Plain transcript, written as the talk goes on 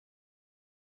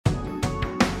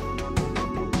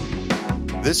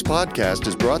This podcast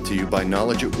is brought to you by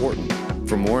Knowledge at Wharton.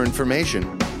 For more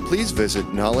information, please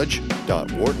visit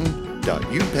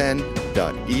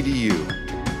knowledge.wharton.upenn.edu.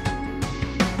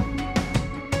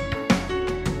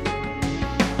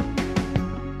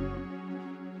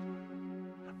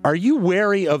 Are you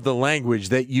wary of the language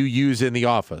that you use in the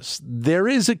office? There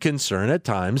is a concern at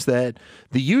times that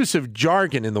the use of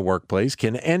jargon in the workplace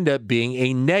can end up being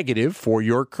a negative for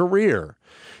your career.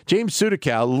 James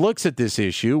Sudakow looks at this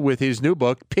issue with his new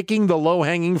book, Picking the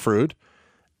Low-Hanging Fruit,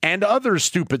 and other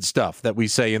stupid stuff that we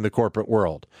say in the corporate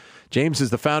world. James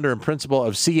is the founder and principal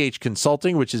of CH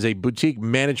Consulting, which is a boutique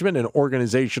management and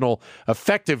organizational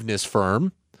effectiveness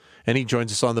firm, and he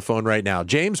joins us on the phone right now.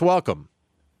 James, welcome.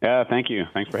 Thank you.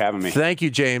 Thanks for having me. Thank you,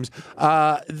 James.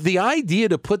 The idea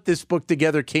to put this book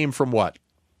together came from what?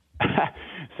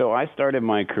 So I started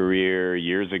my career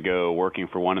years ago working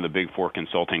for one of the big four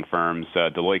consulting firms,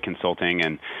 Deloitte Consulting,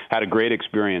 and had a great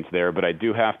experience there. But I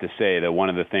do have to say that one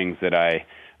of the things that I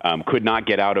could not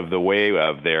get out of the way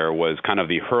of there was kind of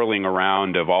the hurling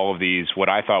around of all of these, what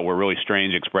I thought were really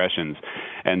strange expressions.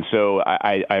 And so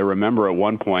I remember at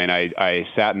one point I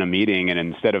sat in a meeting, and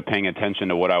instead of paying attention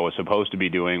to what I was supposed to be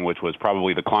doing, which was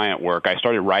probably the client work, I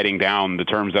started writing down the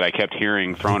terms that I kept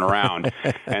hearing thrown around.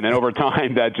 And then over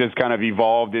time, that just kind of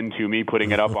evolved into me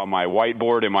putting it up on my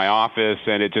whiteboard in my office,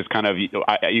 and it just kind of,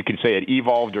 you could say it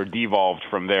evolved or devolved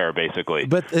from there, basically.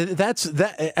 But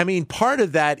I mean, part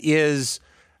of that is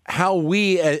how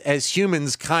we as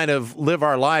humans kind of live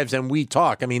our lives and we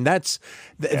talk. I mean, it's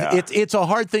a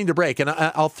hard thing to break. And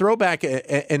I'll throw back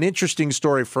an interesting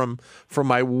story from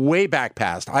my way back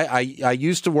past. I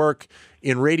used to work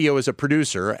in radio as a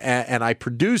producer, and I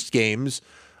produced games,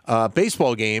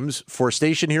 baseball games for a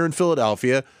station here in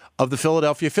Philadelphia of the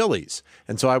Philadelphia Phillies.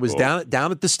 And so I was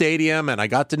down at the stadium, and I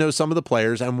got to know some of the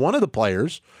players. And one of the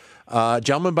players, a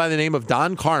gentleman by the name of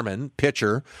Don Carmen,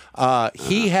 pitcher,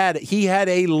 he had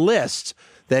a list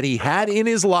that he had in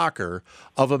his locker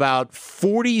of about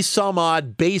 40 some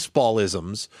odd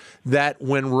baseballisms that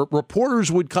when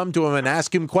reporters would come to him and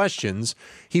ask him questions,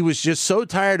 he was just so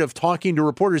tired of talking to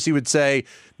reporters, he would say,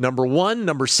 number 1,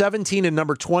 number 17, and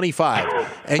number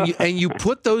 25. And you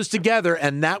put those together,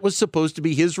 and that was supposed to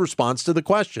be his response to the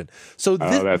question. So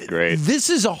that's great. This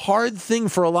is a hard thing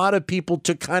for a lot of people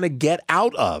to kind of get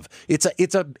out of. It's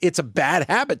a bad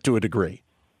habit to a degree.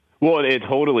 Well, it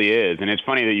totally is. And it's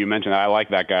funny that you mentioned that. I like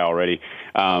that guy already.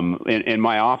 In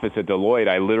my office at Deloitte,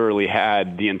 I literally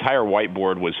had the entire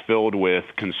whiteboard was filled with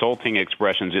consulting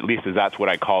expressions, at least as that's what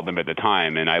I called them at the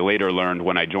time. And I later learned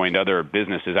when I joined other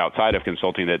businesses outside of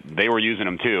consulting that they were using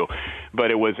them too. But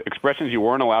it was expressions you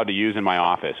weren't allowed to use in my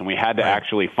office. And we had to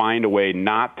actually find a way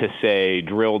not to say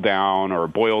drill down or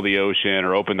boil the ocean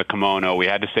or open the kimono. We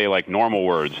had to say like normal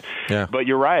words. Yeah. But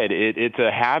you're right. It's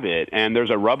a habit, and there's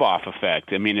a rub-off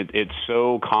effect. I mean, it's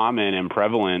so common and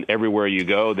prevalent everywhere you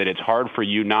go that it's hard for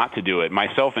you not to do it,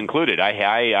 myself included.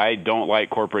 I don't like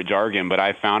corporate jargon, but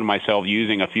I found myself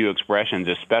using a few expressions,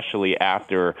 especially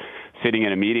after sitting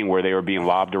in a meeting where they were being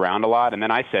lobbed around a lot, and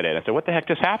then I said it. I said, what the heck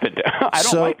just happened? I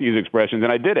don't like these expressions,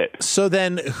 and I did it. So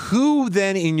then who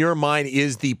then, in your mind,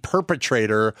 is the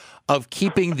perpetrator of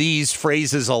keeping these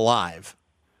phrases alive?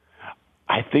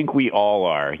 I think we all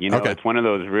are. You know, It's one of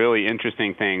those really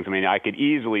interesting things. I mean, I could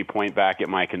easily point back at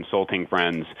my consulting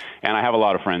friends, and I have a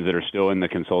lot of friends that are still in the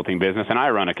consulting business, and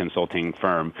I run a consulting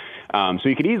firm. So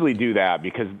you could easily do that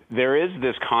because there is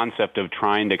this concept of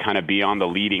trying to kind of be on the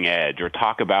leading edge or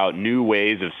talk about new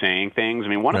ways of saying things. I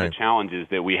mean, one of the challenges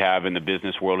that we have in the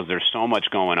business world is there's so much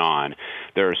going on.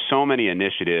 There are so many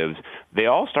initiatives. They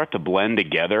all start to blend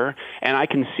together, and I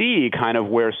can see kind of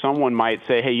where someone might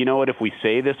say, hey, you know what, if we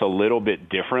say this a little bit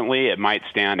differently, it might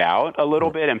stand out a little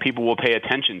bit and people will pay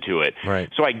attention to it. Right.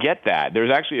 So I get that.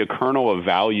 There's actually a kernel of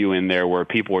value in there where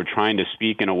people are trying to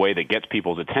speak in a way that gets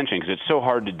people's attention because it's so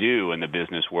hard to do in the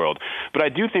business world. But I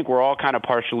do think we're all kind of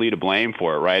partially to blame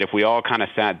for it, right? If we all kind of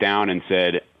sat down and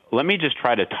said, let me just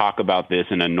try to talk about this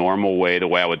in a normal way, the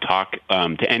way I would talk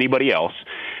to anybody else,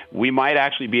 we might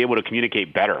actually be able to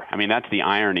communicate better. I mean, that's the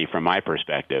irony from my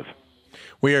perspective.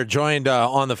 We are joined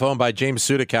on the phone by James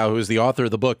Sudakow, who is the author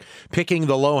of the book, Picking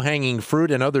the Low-Hanging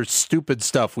Fruit and Other Stupid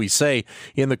Stuff We Say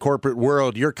in the Corporate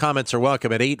World. Your comments are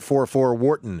welcome at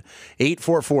 844-WHARTON.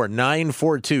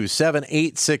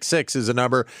 844-942-7866 is a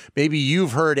number. Maybe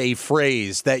you've heard a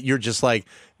phrase that you're just like,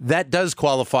 that does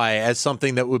qualify as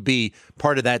something that would be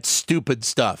part of that stupid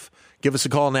stuff. Give us a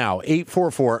call now,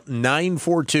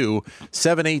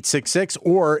 844-942-7866.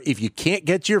 Or if you can't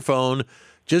get to your phone,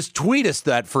 just tweet us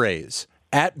that phrase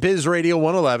at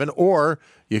BizRadio111, or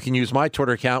you can use my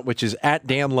Twitter account, which is at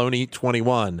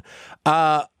DanLoney21.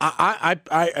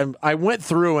 I went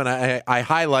through and I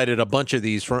highlighted a bunch of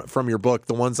these from your book,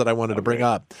 the ones that I wanted to bring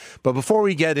up. But before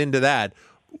we get into that,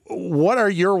 what are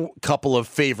your couple of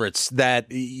favorites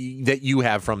that you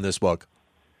have from this book?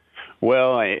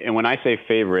 Well, and when I say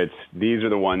favorites, these are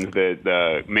the ones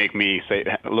that make me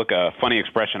look a funny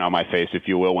expression on my face, if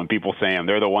you will, when people say them.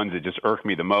 They're the ones that just irk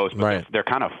me the most, but right. they're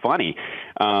kind of funny.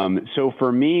 So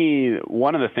for me,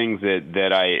 one of the things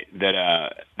that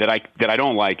I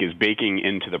don't like is baking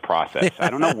into the process. I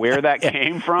don't know where that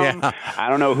came from. Yeah. I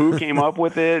don't know who came up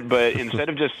with it, but instead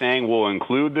of just saying we'll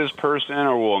include this person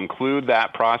or we'll include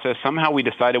that process, somehow we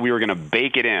decided we were going to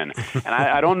bake it in. And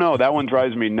I don't know. That one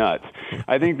drives me nuts.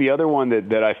 I think the other one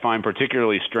that I find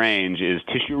particularly strange is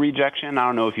tissue rejection. I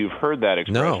don't know if you've heard that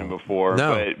expression before,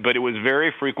 but it was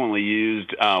very frequently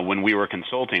used when we were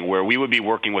consulting, where we would be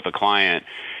working with a client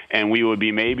and we would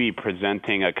be maybe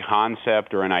presenting a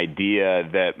concept or an idea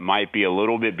that might be a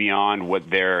little bit beyond what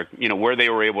where they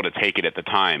were able to take it at the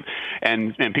time.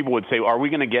 And people would say, are we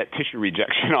going to get tissue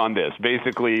rejection on this?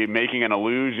 Basically making an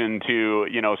allusion to,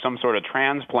 some sort of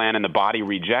transplant and the body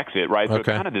rejects it, right? So it's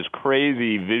kind of this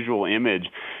crazy visual image.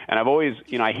 And I've always,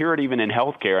 I hear it even in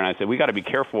healthcare, and I said, we got to be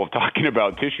careful of talking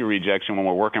about tissue rejection when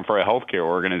we're working for a healthcare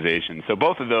organization. So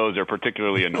both of those are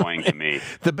particularly annoying to me.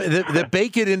 The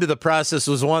bake it into the process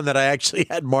was one that I actually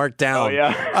had marked down. Oh,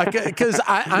 yeah. Because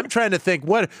I'm trying to think,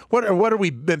 what are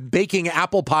we baking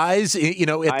apple pies, at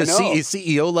the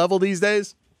CEO level these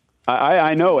days?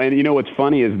 I know, and what's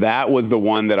funny is that was the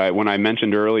one that when I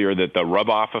mentioned earlier that the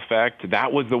rub-off effect,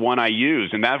 that was the one I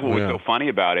used, and that's what was so funny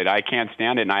about it. I can't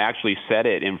stand it, and I actually said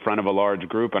it in front of a large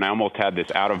group, and I almost had this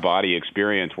out-of-body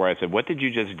experience where I said, what did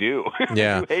you just do?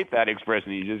 Yeah. You hate that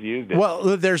expression, you just used it.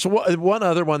 Well, there's one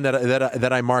other one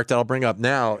that I marked that I'll bring up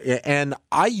now, and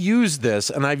I use this,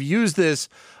 and I've used this,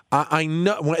 I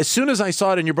know, as soon as I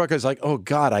saw it in your book, I was like, oh,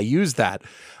 God, I used that.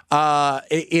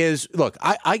 Look,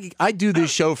 I do this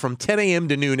show from 10 a.m.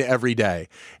 to noon every day,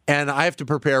 and I have to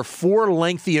prepare 4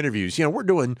 lengthy interviews. We're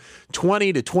doing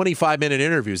 20 to 25-minute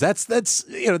interviews. That's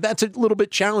a little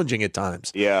bit challenging at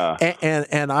times. Yeah.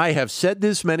 And I have said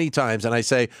this many times, and I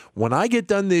say, when I get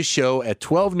done this show at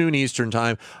 12 noon Eastern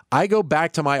time, I go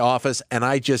back to my office and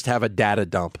I just have a data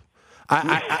dump.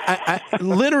 I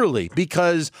literally,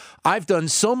 because I've done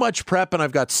so much prep and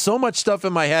I've got so much stuff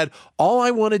in my head, all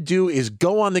I want to do is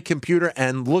go on the computer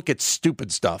and look at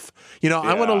stupid stuff.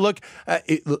 I want to look. I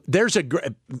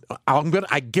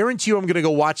guarantee you, I'm going to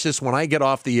go watch this when I get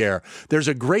off the air. There's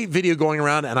a great video going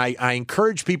around, and I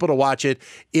encourage people to watch it.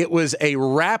 It was a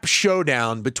rap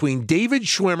showdown between David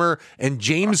Schwimmer and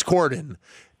James Corden.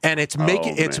 And it's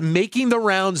making the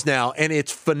rounds now, and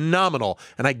it's phenomenal.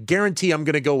 And I guarantee I'm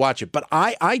going to go watch it. But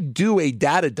I do a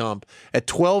data dump at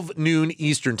 12 noon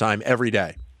Eastern time every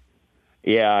day.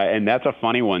 Yeah, and that's a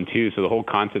funny one, too. So the whole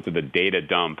concept of the data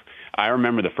dump, I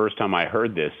remember the first time I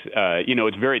heard this.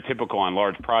 It's very typical on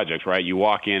large projects, right? You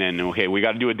walk in and, okay, we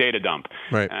got to do a data dump.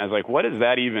 Right. And I was like, what does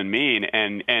that even mean?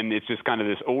 And it's just kind of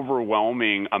this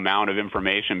overwhelming amount of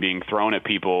information being thrown at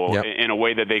people in a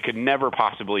way that they could never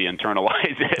possibly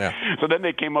internalize it. Yeah. So then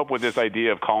they came up with this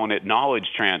idea of calling it knowledge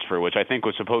transfer, which I think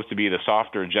was supposed to be the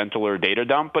softer, gentler data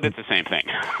dump, but it's the same thing.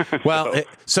 Well,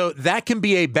 so that can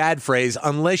be a bad phrase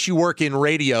unless you work in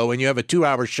radio and you have a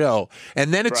 2-hour show,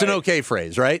 and then it's an okay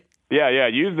phrase, right? Yeah.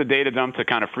 Use the data dump to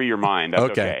kind of free your mind. That's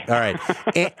okay. All right.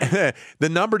 And the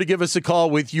number to give us a call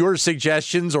with your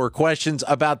suggestions or questions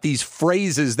about these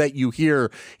phrases that you hear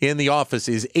in the office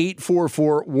is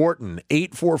 844-WHARTON.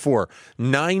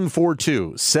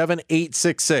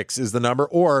 844-942-7866 is the number.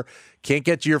 Or can't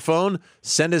get to your phone?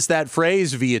 Send us that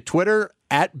phrase via Twitter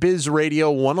at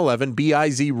BizRadio111,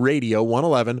 BIZ Radio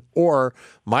 111, or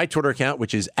my Twitter account,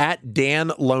 which is at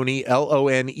Dan Loney,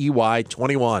 LONEY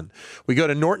 21. We go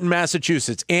to Norton,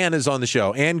 Massachusetts. Ann is on the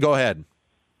show. Ann, go ahead.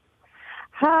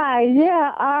 Hi,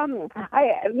 yeah.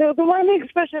 The one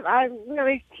expression I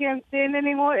really can't stand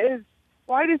anymore is,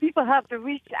 why do people have to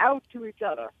reach out to each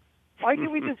other? Why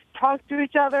can't we just talk to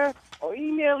each other or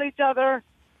email each other?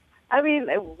 I mean,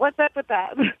 what's up with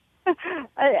that?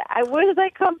 Where does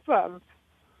that come from?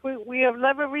 We have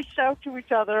never reached out to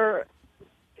each other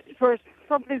for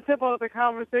something simple as a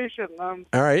conversation. All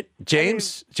right.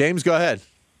 James, go ahead.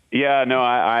 Yeah, no,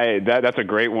 that's a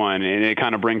great one, and it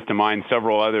kind of brings to mind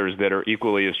several others that are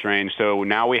equally as strange. So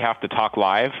now we have to talk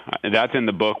live. That's in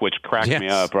the book, which cracked me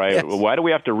up, right? Yes. Why do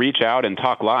we have to reach out and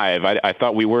talk live? I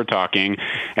thought we were talking.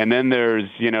 And then there's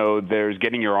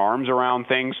getting your arms around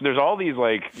things. There's all these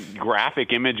like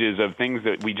graphic images of things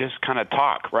that we just kind of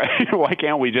talk, right? Why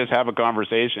can't we just have a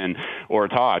conversation or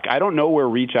talk? I don't know where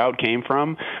reach out came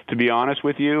from, to be honest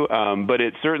with you, but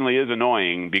it certainly is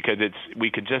annoying because we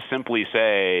could just simply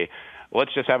say,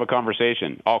 let's just have a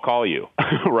conversation. I'll call you,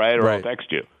 right? Or I'll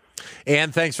text you.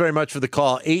 And thanks very much for the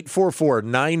call.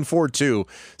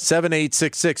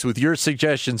 844-942-7866 with your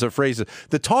suggestions of phrases.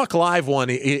 The talk live one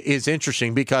is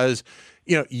interesting because,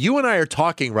 you and I are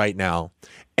talking right now,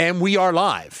 and we are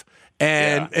live.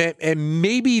 And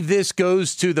maybe this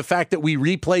goes to the fact that we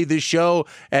replay this show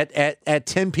at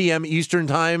 10 p.m. Eastern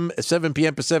Time, 7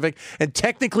 p.m. Pacific. And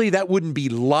technically that wouldn't be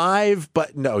live,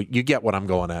 but no, you get what I'm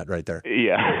going at right there.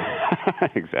 Yeah,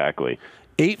 exactly.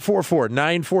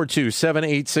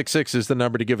 844-942-7866 is the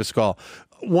number to give us a call.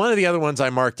 One of the other ones I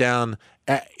marked down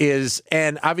is,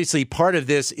 and obviously part of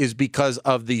this is because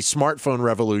of the smartphone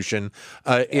revolution,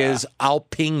 is I'll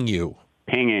ping you.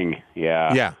 Pinging,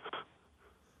 yeah. Yeah.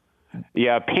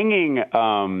 Yeah, pinging,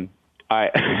 I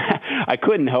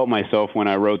couldn't help myself when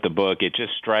I wrote the book. It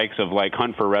just strikes of like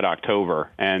Hunt for Red October.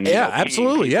 And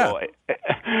absolutely, people.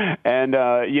 And,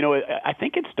 I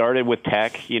think it started with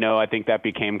tech. I think that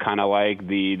became kind of like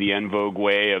the en vogue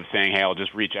way of saying, hey, I'll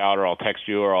just reach out or I'll text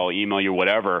you or I'll email you,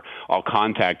 whatever. I'll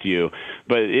contact you.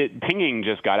 But pinging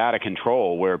just got out of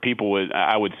control where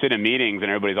I would sit in meetings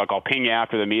and everybody's like, I'll ping you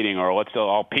after the meeting or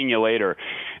I'll ping you later.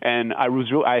 And I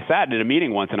sat at a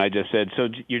meeting once and I just said, so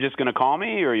you're just going to call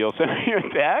me or you'll send me your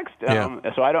text? So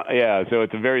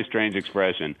it's a very strange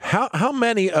expression. How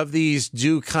many of these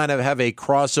do kind of have a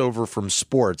crossover from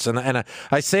sports? And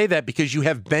I say that because you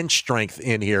have bench strength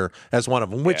in here as one of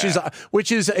them, which is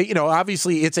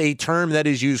obviously it's a term that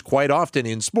is used quite often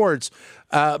in sports,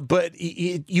 but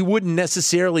you wouldn't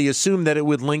necessarily assume that it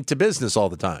would link to business all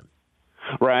the time.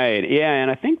 Right. Yeah, and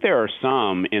I think there are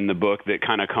some in the book that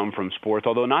kind of come from sports,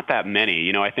 although not that many.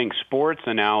 I think sports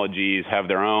analogies have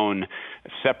their own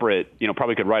separate,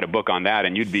 probably could write a book on that,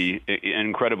 and you'd be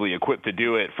incredibly equipped to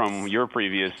do it from your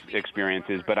previous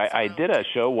experiences. But I did a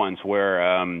show once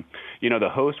where, the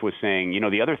host was saying,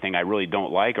 the other thing I really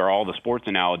don't like are all the sports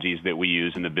analogies that we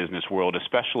use in the business world,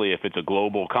 especially if it's a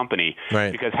global company,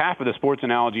 right? Because half of the sports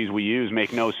analogies we use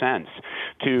make no sense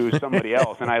to somebody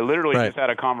else. And I literally just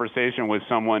had a conversation with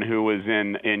someone who was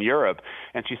in Europe,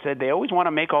 and she said they always want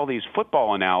to make all these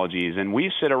football analogies, and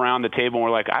we sit around the table and we're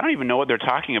like, I don't even know what they're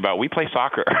talking about. We play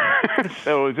soccer.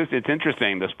 So it's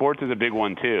interesting. The sports is a big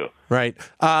one too. Right.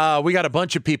 We got a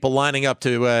bunch of people lining up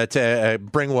to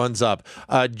bring ones up.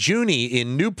 Junie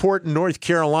in Newport, North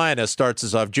Carolina starts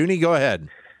us off. Junie, go ahead.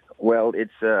 Well,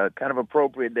 it's kind of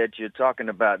appropriate that you're talking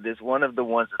about this. One of the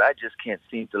ones that I just can't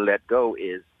seem to let go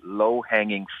is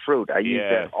low-hanging fruit. I use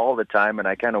that all the time, and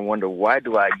I kind of wonder, why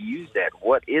do I use that?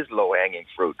 What is low-hanging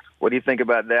fruit? What do you think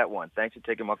about that one? Thanks for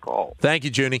taking my call. Thank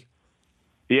you, Junie.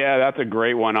 Yeah, that's a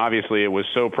great one. Obviously, it was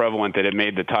so prevalent that it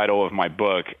made the title of my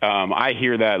book. I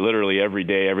hear that literally every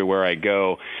day, everywhere I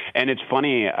go. And it's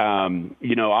funny,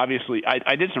 obviously,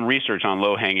 I did some research on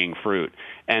low-hanging fruit.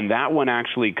 And that one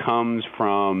actually comes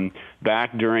from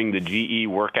back during the GE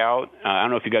workout. I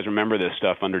don't know if you guys remember this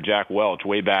stuff under Jack Welch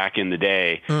way back in the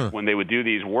day when they would do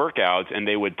these workouts and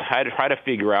they would try to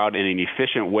figure out in an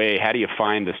efficient way, how do you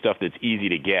find the stuff that's easy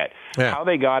to get? Yeah. How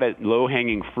they got it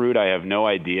low-hanging fruit, I have no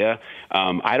idea.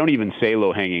 I don't even say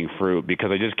low-hanging fruit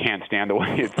because I just can't stand the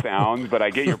way it sounds, but I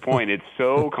get your point. It's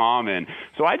so common.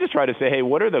 So I just try to say, hey,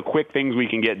 what are the quick things we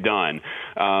can get done?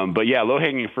 But yeah,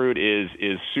 low-hanging fruit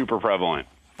is super prevalent.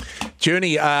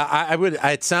 Junie,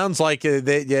 it sounds like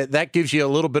that gives you a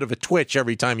little bit of a twitch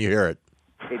every time you hear it.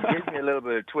 It gives me a little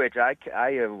bit of twitch.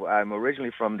 I'm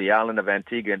originally from the island of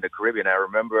Antigua in the Caribbean. I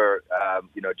remember,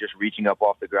 just reaching up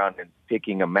off the ground and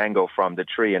picking a mango from the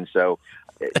tree. And so,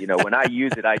 when I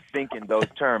use it, I think in those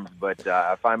terms, but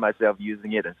I find myself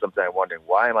using it and sometimes wondering,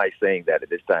 why am I saying that at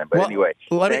this time? But anyway,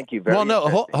 thank you very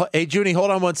much. Hey, Junie,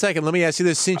 hold on one second. Let me ask you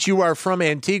this. Since you are from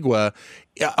Antigua,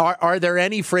 are there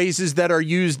any phrases that are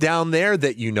used down there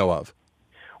that you know of?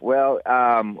 Well,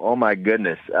 oh my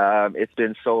goodness. It's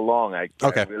been so long. I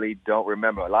really don't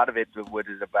remember. A lot of it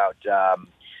is about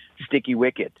sticky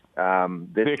wicket.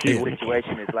 This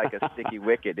situation is like a sticky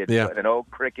wicket. It's an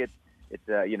old cricket. It's,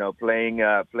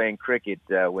 playing cricket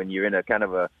when you're in a kind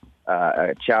of a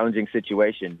challenging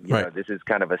situation. You know, this is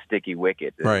kind of a sticky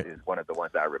wicket. This is one of the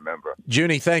ones I remember.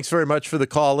 Junie, thanks very much for the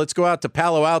call. Let's go out to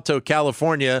Palo Alto,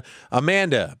 California.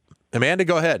 Amanda,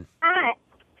 go ahead. Hi.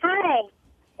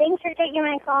 Thanks taking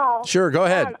my call. Sure, go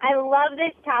ahead. I love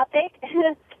this topic.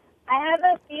 I have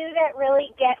a few that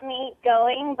really get me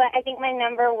going, but I think my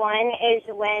number one is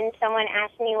when someone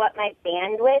asks me what my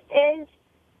bandwidth is.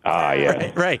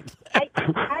 Yeah. Right.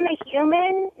 I'm a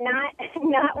human, not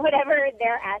whatever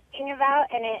they're asking about,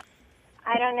 and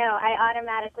I don't know, I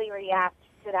automatically react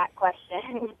to that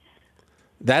question.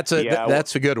 That's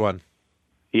a good one.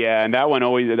 Yeah, and that one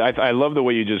always, I love the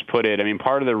way you just put it. I mean,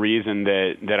 part of the reason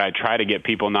that I try to get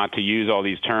people not to use all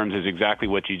these terms is exactly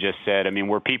what you just said. I mean,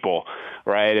 we're people,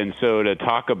 right? And so to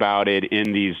talk about it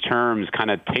in these terms kind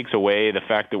of takes away the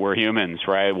fact that we're humans,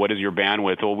 right? What is your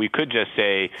bandwidth? Well, we could just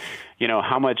say, you know,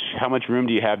 how much room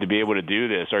do you have to be able to do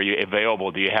this? Are you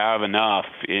available? Do you have enough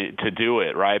to do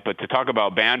it, right? But to talk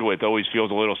about bandwidth always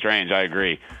feels a little strange. I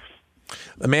agree.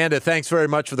 Amanda, thanks very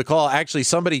much for the call. Actually,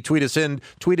 somebody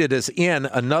tweeted us in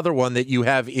another one that you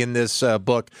have in this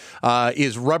book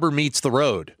is Rubber Meets the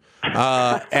Road.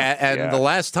 And the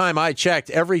last time I checked,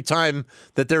 every time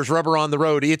that there's rubber on the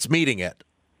road, it's meeting it.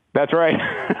 That's right.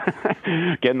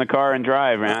 Get in the car and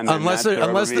drive, man. Unless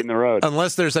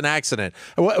there's an accident.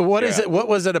 What is it? What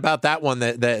was it about that one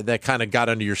that kind of got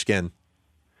under your skin?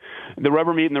 The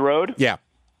rubber meeting the road? Yeah.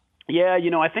 Yeah, you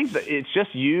know, I think that it's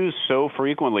just used so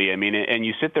frequently. I mean, and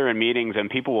you sit there in meetings and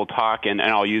people will talk, and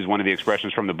I'll use one of the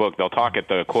expressions from the book. They'll talk at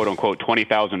the quote-unquote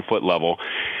 20,000-foot level.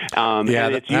 And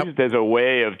it's used as a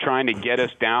way of trying to get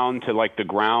us down to, like, the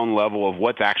ground level of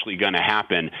what's actually going to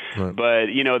happen. Right. But,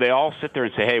 you know, they all sit there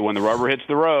and say, hey, when the rubber hits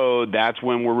the road, that's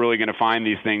when we're really going to find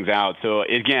these things out. So,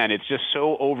 again, it's just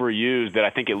so overused that I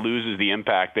think it loses the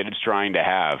impact that it's trying to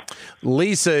have.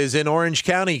 Lisa is in Orange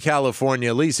County,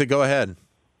 California. Lisa, go ahead.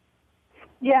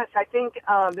 Yes, I think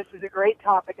this is a great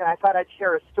topic, and I thought I'd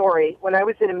share a story. When I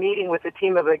was in a meeting with a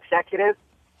team of executives,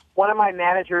 one of my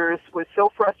managers was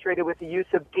so frustrated with the use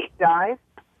of deep dive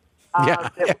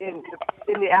that in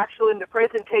the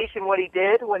presentation, what he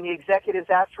did when the executives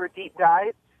asked for a deep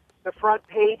dive, the front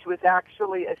page was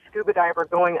actually a scuba diver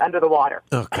going under the water.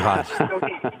 Oh, gosh. So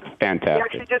Fantastic. He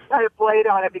actually just kind of played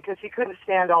on it because he couldn't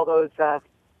stand all those kind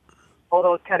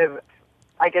of,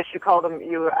 I guess you call them,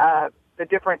 the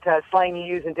different slang you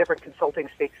use in different consulting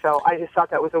speak. So I just thought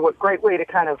that was a great way to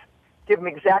kind of give them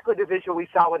exactly the visual we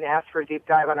saw when they asked for a deep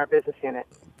dive on our business unit.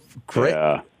 Great.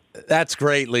 Yeah. That's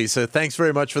great, Lisa. Thanks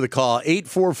very much for the call.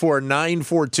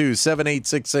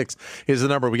 844-942-7866 is the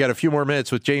number. We got a few more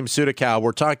minutes with James Sudakow.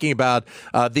 We're talking about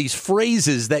these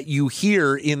phrases that you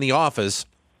hear in the office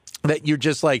that you're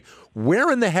just like,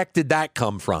 where in the heck did that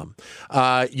come from?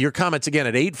 Your comments again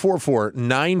at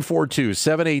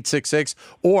 844-942-7866.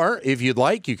 Or if you'd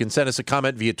like, you can send us a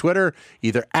comment via Twitter,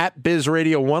 either at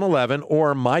BizRadio111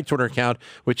 or my Twitter account,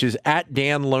 which is at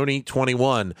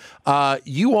DanLoney21.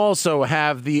 You also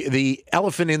have the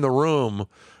elephant in the room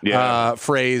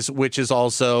phrase, which is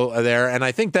also there. And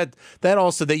I think that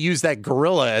also, they use that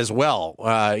gorilla as well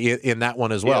in that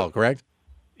one as well, correct?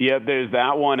 Yeah, there's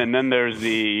that one, and then there's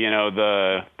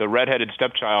the redheaded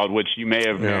stepchild, which you may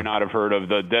or not have heard of,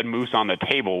 the dead moose on the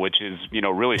table, which is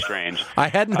really strange. I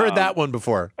hadn't heard that one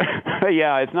before.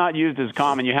 Yeah, it's not used as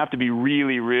common. You have to be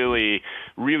really, really,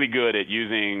 really good at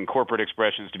using corporate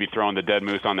expressions to be throwing the dead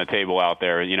moose on the table out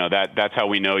there. That's how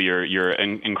we know you're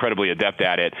incredibly adept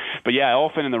at it. But yeah,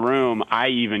 elephant in the room, I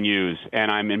even use, and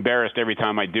I'm embarrassed every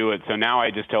time I do it. So now I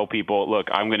just tell people, look,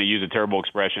 I'm going to use a terrible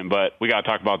expression, but we got to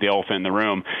talk about the elephant in the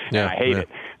room. Yeah, I hate it.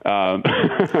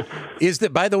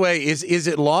 By the way, is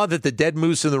it law that the dead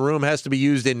moose in the room has to be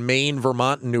used in Maine,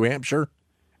 Vermont, and New Hampshire?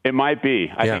 It might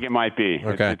be. I think it might be.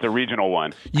 Okay. It's a regional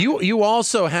one. You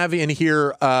also have in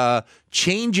here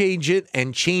change agent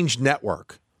and change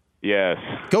network. Yes.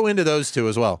 Go into those two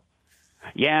as well.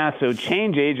 Yeah, so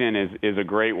change agent is a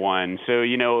great one. So,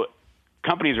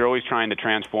 companies are always trying to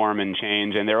transform and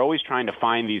change, and they're always trying to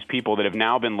find these people that have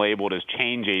now been labeled as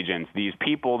change agents, these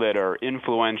people that are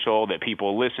influential, that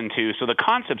people listen to. So the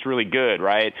concept's really good,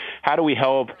 right? How do we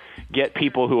help get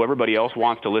people who everybody else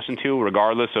wants to listen to,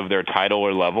 regardless of their title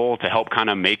or level, to help kind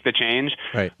of make the change?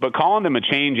 Right. But calling them a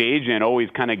change agent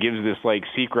always kind of gives this like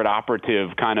secret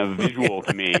operative kind of visual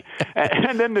to me.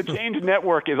 And then the change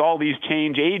network is all these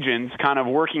change agents kind of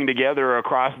working together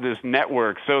across this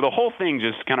network. So the whole thing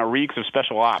just kind of reeks of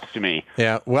special ops to me.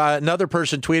 Yeah. Well, another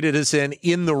person tweeted us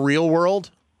in the real world.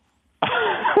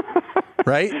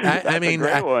 Right?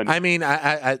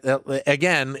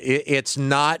 Again, it's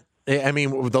not. I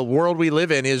mean, the world we live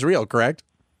in is real, correct?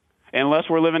 Unless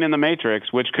we're living in the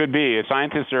Matrix, which could be.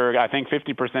 Scientists are, I think,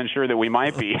 50% sure that we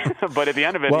might be. But at the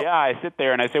end of it, I sit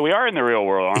there and I say, we are in the real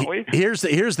world, aren't we? Here's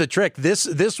the trick.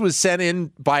 This was sent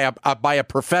in by a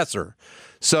professor.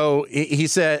 So he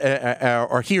said,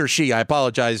 or he or she, I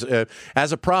apologize.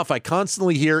 As a prof, I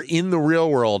constantly hear in the real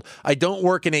world. I don't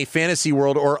work in a fantasy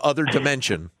world or other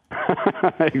dimension.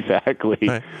 Exactly.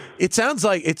 Right. It sounds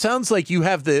like you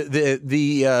have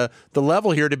the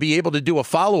level here to be able to do a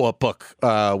follow-up book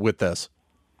with this.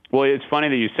 Well, it's funny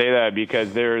that you say that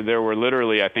because there were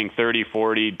literally, I think, 30,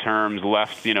 40 terms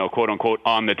left, quote unquote,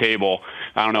 on the table.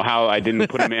 I don't know how I didn't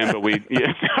put them in, but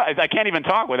I can't even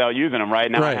talk without using them right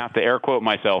now. Right. I have to air quote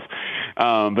myself.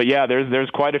 But yeah, there's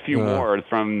quite a few more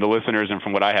from the listeners and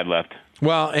from what I had left.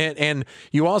 Well, and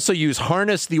you also use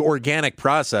harness the organic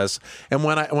process. And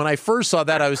when I first saw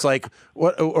that, I was like,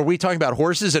 "What are we talking about?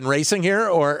 Horses and racing here?"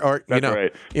 Or that's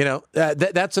right.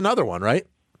 That's another one, right?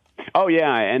 Oh,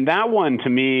 yeah, and that one to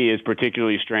me is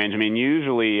particularly strange. I mean,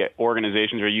 usually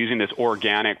organizations are using this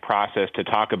organic process to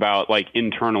talk about, like,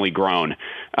 internally grown.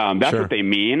 That's what they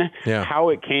mean. Yeah. How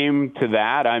it came to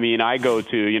that, I mean, I go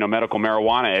to, medical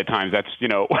marijuana at times. That's,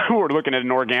 we're looking at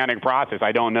an organic process.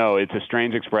 I don't know. It's a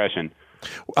strange expression.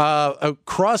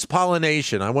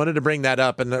 Cross-pollination. I wanted to bring that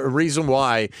up, and the reason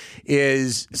why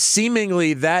is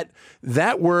seemingly that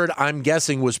word, I'm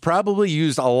guessing, was probably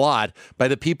used a lot by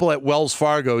the people at Wells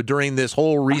Fargo during this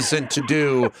whole recent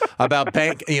to-do about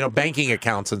banking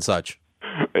accounts and such.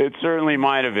 It certainly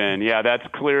might have been. Yeah, that's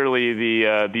clearly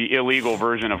the illegal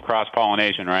version of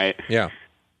cross-pollination, right? Yeah.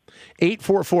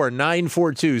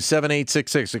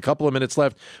 844-942-7866. A couple of minutes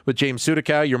left with James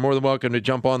Sudakow. You're more than welcome to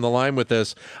jump on the line with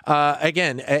us.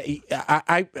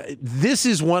 This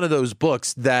is one of those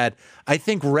books that I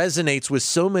think resonates with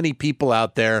so many people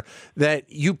out there that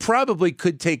you probably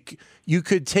could take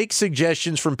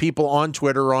suggestions from people on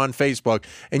Twitter or on Facebook,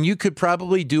 and you could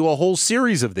probably do a whole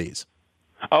series of these.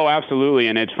 Oh, absolutely.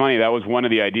 And it's funny, that was one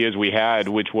of the ideas we had,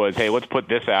 which was, hey, let's put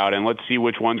this out and let's see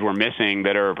which ones we're missing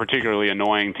that are particularly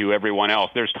annoying to everyone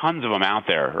else. There's tons of them out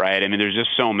there, right? I mean, there's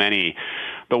just so many.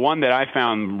 The one that I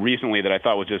found recently that I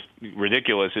thought was just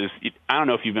ridiculous is, I don't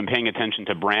know if you've been paying attention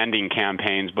to branding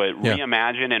campaigns, but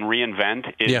reimagine and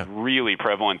reinvent is really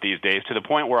prevalent these days, to the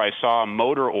point where I saw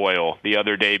motor oil the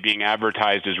other day being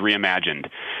advertised as reimagined.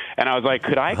 And I was like,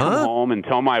 could I come home and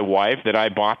tell my wife that I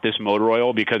bought this motor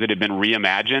oil because it had been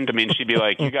reimagined? I mean, she'd be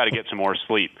like, you got to get some more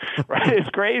sleep. Right? It's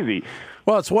crazy.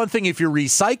 Well, it's one thing if you're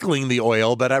recycling the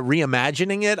oil, but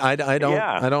reimagining it, I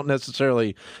don't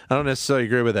necessarily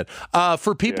agree with it.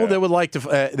 For people that would like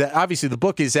to, obviously the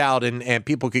book is out and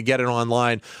people could get it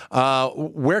online.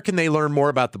 Where can they learn more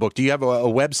about the book? Do you have a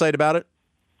website about it?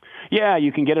 Yeah,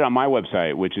 you can get it on my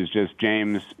website, which is just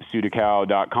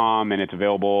jamessudakow.com, and it's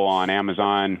available on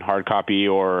Amazon, hard copy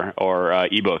or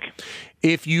ebook.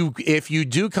 If you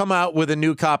do come out with a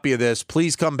new copy of this,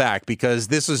 please come back, because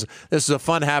this is a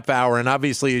fun half hour, and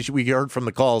obviously, as we heard from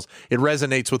the calls, it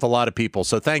resonates with a lot of people.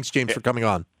 So thanks, James, for coming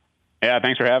on. Yeah,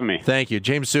 thanks for having me. Thank you.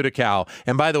 James Sudakow.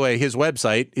 And by the way, his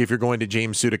website, if you're going to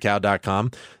jamessudakow.com,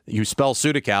 you spell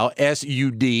Sudakow,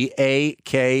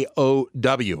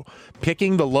 Sudakow.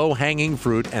 Picking the low-hanging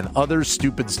fruit and other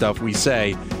stupid stuff we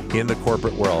say in the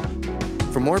corporate world.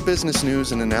 For more business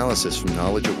news and analysis from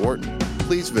Knowledge at Wharton,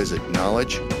 please visit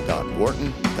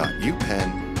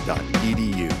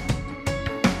knowledge.wharton.upenn.edu.